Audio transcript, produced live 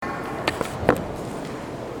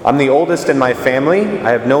I'm the oldest in my family. I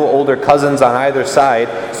have no older cousins on either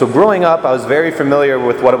side. So growing up, I was very familiar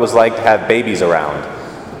with what it was like to have babies around.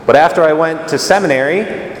 But after I went to seminary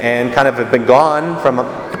and kind of have been gone from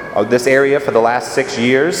this area for the last 6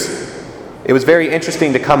 years, it was very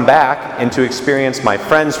interesting to come back and to experience my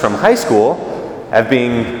friends from high school, as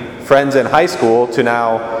being friends in high school, to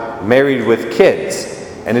now married with kids.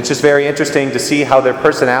 And it's just very interesting to see how their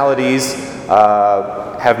personalities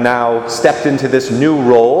have now stepped into this new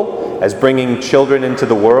role as bringing children into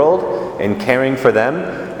the world and caring for them.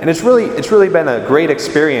 And it's really been a great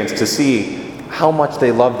experience to see how much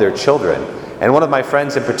they love their children. And one of my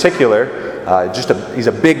friends in particular, he's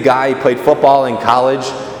a big guy. He played football in college,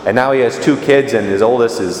 and now he has 2 kids, and his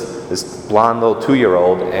oldest is this blonde little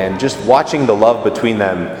 2-year-old. And just watching the love between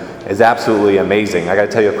them is absolutely amazing. I got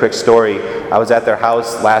to tell you a quick story. I was at their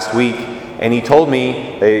house last week, and he told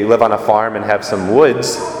me they live on a farm and have some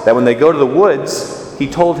woods, that when they go to the woods, he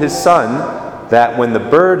told his son that when the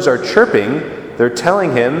birds are chirping, they're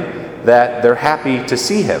telling him that they're happy to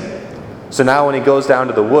see him. So now when he goes down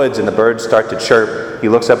to the woods and the birds start to chirp, he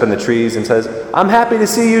looks up in the trees and says, "I'm happy to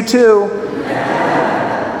see you too."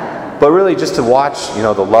 But really just to watch,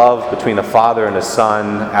 the love between a father and a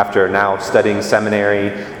son after now studying seminary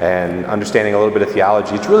and understanding a little bit of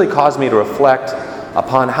theology, it's really caused me to reflect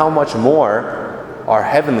upon how much more our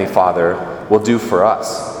Heavenly Father will do for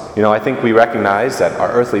us. I think we recognize that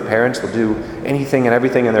our earthly parents will do anything and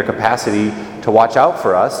everything in their capacity to watch out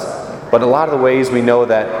for us, but a lot of the ways we know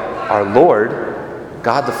that our Lord,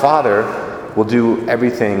 God the Father, will do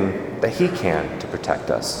everything that He can to protect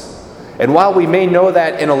us. And while we may know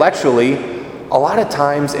that intellectually, a lot of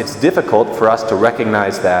times it's difficult for us to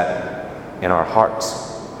recognize that in our hearts.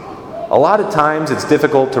 A lot of times it's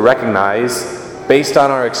difficult to recognize based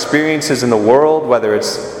on our experiences in the world, whether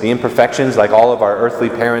it's the imperfections like all of our earthly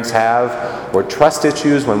parents have, or trust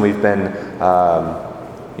issues when we've been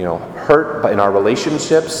hurt in our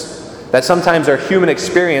relationships, that sometimes our human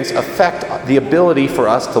experience affect the ability for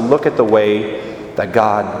us to look at the way that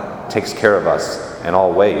God takes care of us in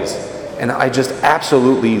all ways. And I just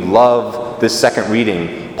absolutely love this second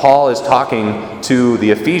reading. Paul is talking to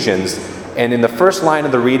the Ephesians, and in the first line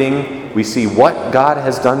of the reading, we see what God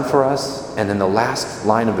has done for us, and in the last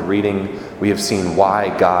line of the reading, we have seen why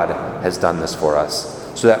God has done this for us.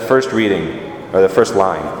 So that first reading, or the first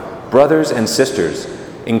line, "Brothers and sisters,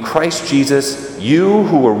 in Christ Jesus, you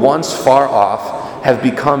who were once far off have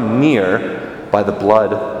become near by the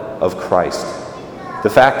blood of Christ." The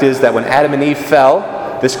fact is that when Adam and Eve fell,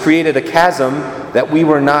 this created a chasm that we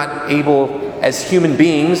were not able, as human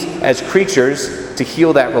beings, as creatures, to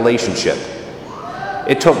heal that relationship.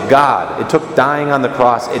 It took God, it took dying on the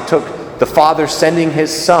cross, it took the Father sending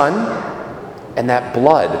His Son and that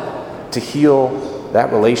blood to heal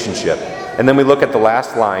that relationship. And then we look at the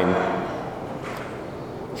last line.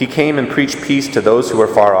 He came and preached peace to those who were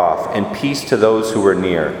far off, and peace to those who were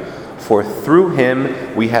near. For through Him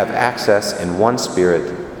we have access in one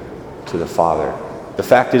Spirit to the Father. The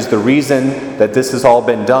fact is, the reason that this has all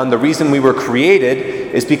been done, the reason we were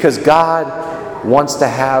created, is because God wants to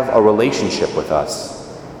have a relationship with us.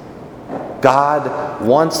 God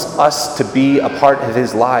wants us to be a part of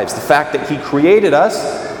His lives. The fact that He created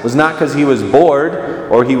us was not because He was bored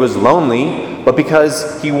or He was lonely, but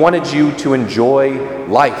because He wanted you to enjoy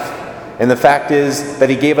life. And the fact is that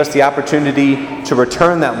He gave us the opportunity to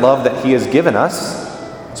return that love that He has given us,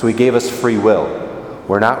 so He gave us free will.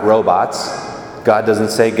 We're not robots. God doesn't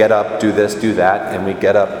say, get up, do this, do that, and we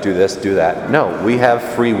get up, do this, do that. No, we have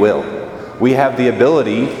free will. We have the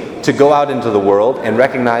ability to go out into the world and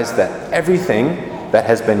recognize that everything that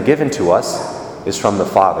has been given to us is from the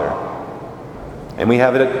Father. And we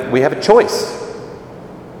have a choice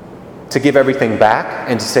to give everything back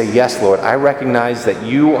and to say, yes, Lord, I recognize that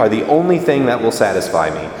you are the only thing that will satisfy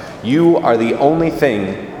me. You are the only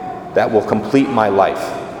thing that will complete my life.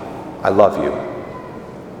 I love you.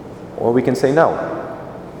 Or we can say, no,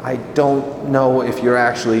 I don't know if you're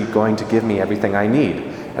actually going to give me everything I need,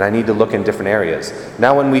 and I need to look in different areas.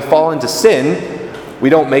 Now, when we fall into sin, we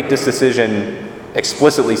don't make this decision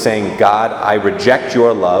explicitly saying, God, I reject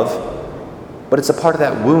your love, but it's a part of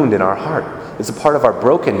that wound in our heart. It's a part of our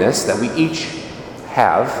brokenness that we each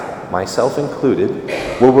have, myself included,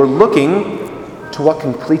 where we're looking to what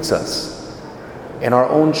completes us. In our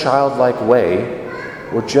own childlike way,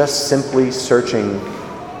 we're just simply searching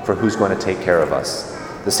for who's going to take care of us.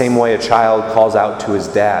 The same way a child calls out to his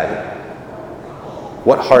dad.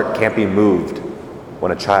 What heart can't be moved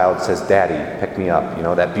when a child says, Daddy, pick me up?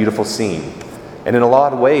 That beautiful scene. And in a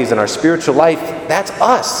lot of ways, in our spiritual life, that's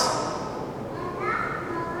us.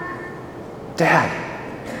 Dad,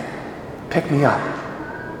 pick me up.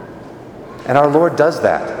 And our Lord does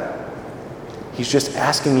that. He's just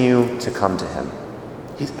asking you to come to him.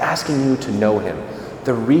 He's asking you to know him.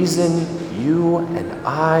 The reason you and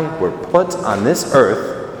I were put on this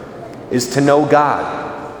earth is to know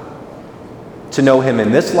God. To know him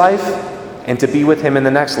in this life and to be with him in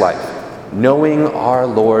the next life. Knowing our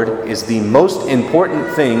Lord is the most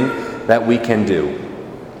important thing that we can do.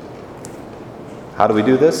 How do we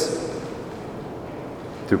do this?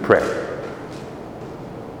 Through prayer.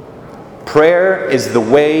 Prayer is the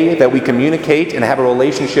way that we communicate and have a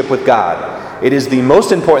relationship with God. It is the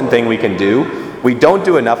most important thing we can do. We don't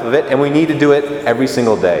do enough of it, and we need to do it every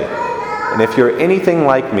single day. And if you're anything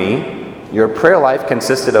like me, your prayer life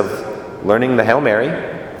consisted of learning the Hail Mary,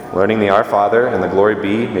 learning the Our Father and the Glory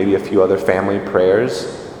Be, maybe a few other family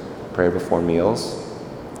prayers, prayer before meals,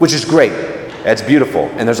 which is great. It's beautiful,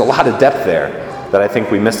 and there's a lot of depth there that I think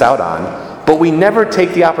we miss out on. But we never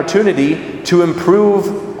take the opportunity to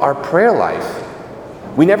improve our prayer life.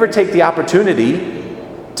 We never take the opportunity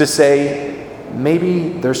to say, maybe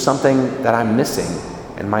there's something that I'm missing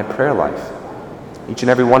in my prayer life. Each and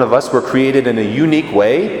every one of us were created in a unique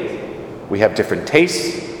way. We have different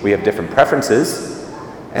tastes, we have different preferences,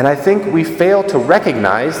 and I think we fail to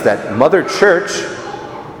recognize that Mother Church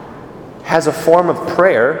has a form of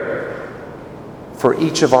prayer for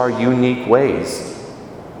each of our unique ways.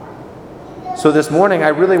 So this morning, I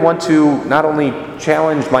really want to not only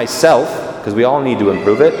challenge myself, because we all need to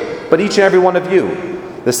improve it, but each and every one of you.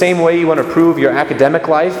 The same way you want to improve your academic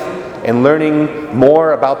life and learning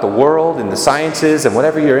more about the world and the sciences and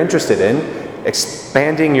whatever you're interested in,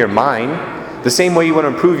 expanding your mind. The same way you want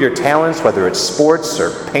to improve your talents, whether it's sports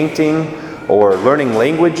or painting or learning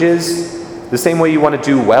languages. The same way you want to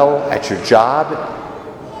do well at your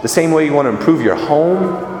job. The same way you want to improve your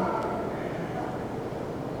home.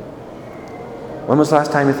 When was the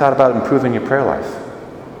last time you thought about improving your prayer life?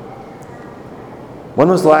 When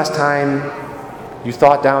was the last time you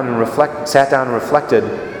sat down and reflected,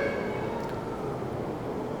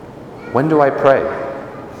 when do I pray?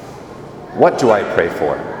 What do I pray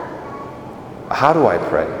for? How do I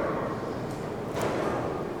pray?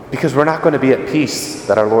 Because we're not going to be at peace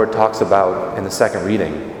that our Lord talks about in the second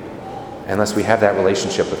reading unless we have that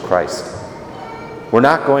relationship with Christ. We're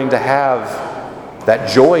not going to have that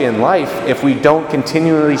joy in life if we don't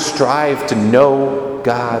continually strive to know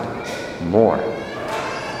God more.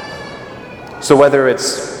 So whether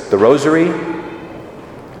it's the rosary,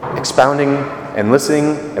 expounding and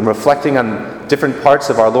listening and reflecting on different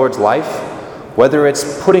parts of our Lord's life, whether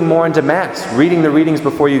it's putting more into Mass, reading the readings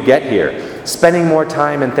before you get here, spending more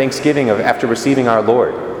time in Thanksgiving after receiving our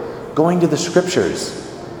Lord, going to the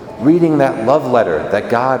Scriptures, reading that love letter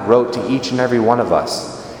that God wrote to each and every one of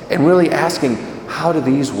us, and really asking, how do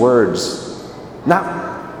these words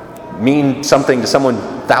not mean something to someone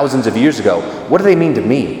thousands of years ago? What do they mean to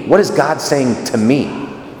me? What is God saying to me?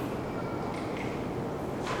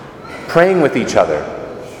 Praying with each other,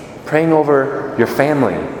 praying over your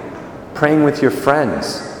family, praying with your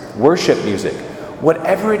friends, worship music,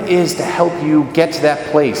 whatever it is to help you get to that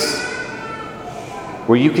place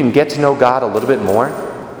where you can get to know God a little bit more,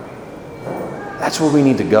 that's where we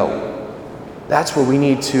need to go. That's where we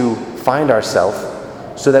need to find ourselves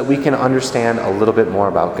so that we can understand a little bit more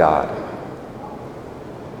about God.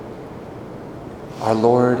 Our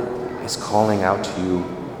Lord is calling out to you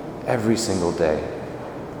every single day.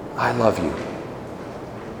 I love you.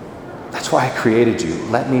 That's why I created you.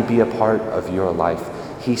 Let me be a part of your life.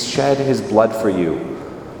 He shed his blood for you.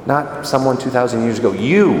 Not someone 2,000 years ago.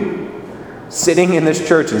 You, sitting in this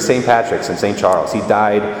church in St. Patrick's and St. Charles. He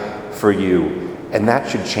died for you. And that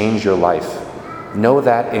should change your life. Know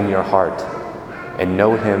that in your heart and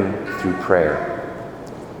know him through prayer.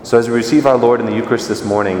 So as we receive our Lord in the Eucharist this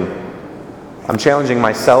morning, I'm challenging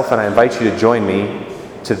myself, and I invite you to join me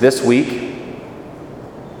to this week.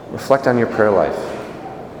 Reflect on your prayer life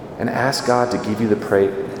and ask God to give you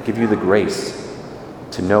the grace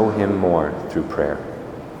to know him more through prayer.